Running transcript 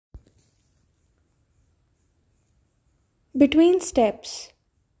Between steps,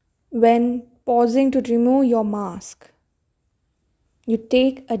 when pausing to remove your mask, you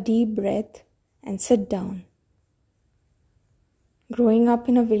take a deep breath and sit down. Growing up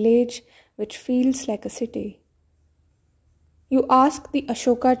in a village which feels like a city, you ask the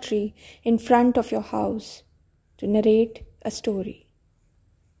Ashoka tree in front of your house to narrate a story.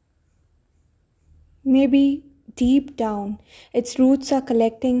 Maybe deep down, its roots are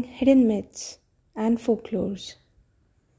collecting hidden myths and folklores.